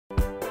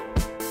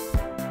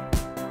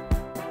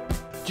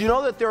Do you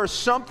know that there is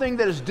something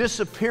that is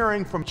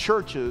disappearing from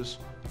churches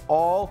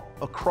all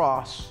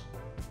across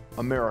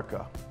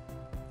America?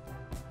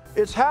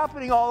 It's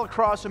happening all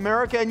across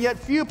America, and yet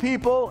few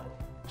people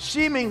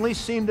seemingly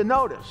seem to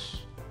notice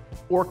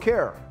or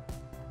care.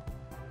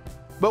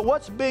 But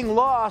what's being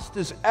lost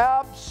is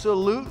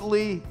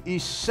absolutely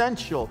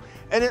essential,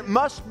 and it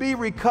must be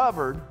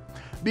recovered,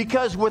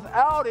 because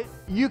without it,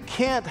 you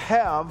can't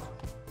have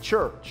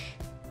church.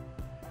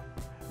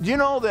 Do you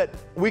know that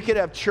we could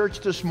have church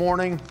this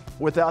morning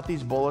without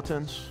these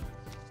bulletins?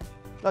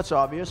 That's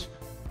obvious.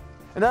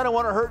 And I don't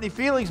want to hurt any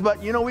feelings,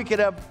 but you know, we could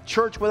have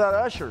church without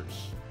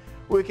ushers.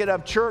 We could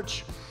have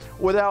church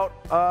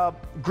without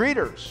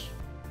greeters.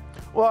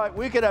 Well,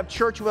 we could have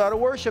church without a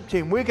worship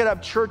team. We could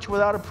have church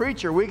without a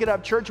preacher. We could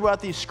have church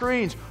without these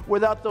screens,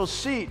 without those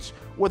seats,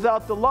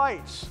 without the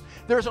lights.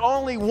 There's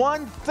only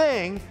one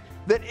thing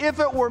that if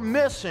it were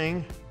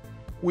missing,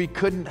 we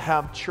couldn't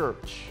have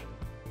church.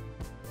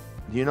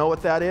 Do you know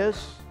what that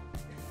is?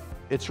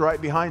 It's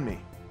right behind me.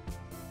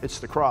 It's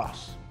the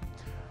cross.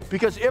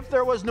 Because if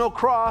there was no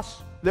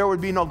cross, there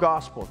would be no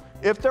gospel.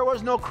 If there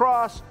was no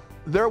cross,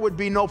 there would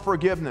be no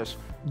forgiveness.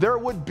 There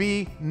would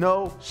be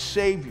no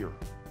Savior.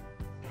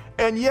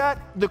 And yet,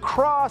 the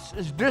cross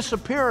is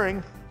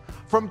disappearing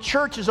from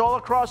churches all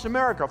across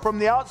America, from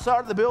the outside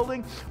of the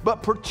building,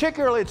 but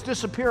particularly it's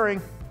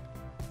disappearing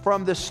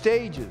from the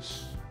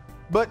stages.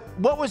 But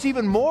what was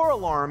even more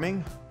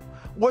alarming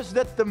was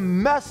that the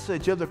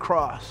message of the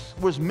cross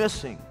was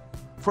missing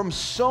from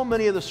so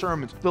many of the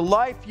sermons. The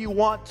life you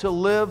want to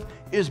live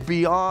is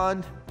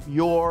beyond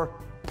your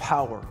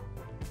power.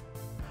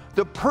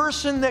 The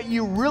person that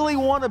you really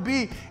want to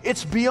be,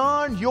 it's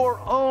beyond your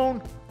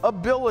own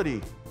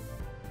ability.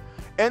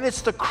 And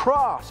it's the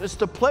cross, it's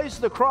the place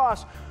of the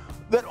cross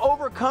that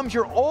overcomes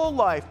your old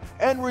life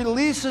and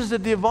releases the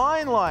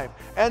divine life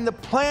and the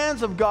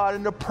plans of God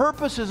and the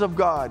purposes of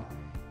God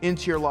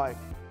into your life.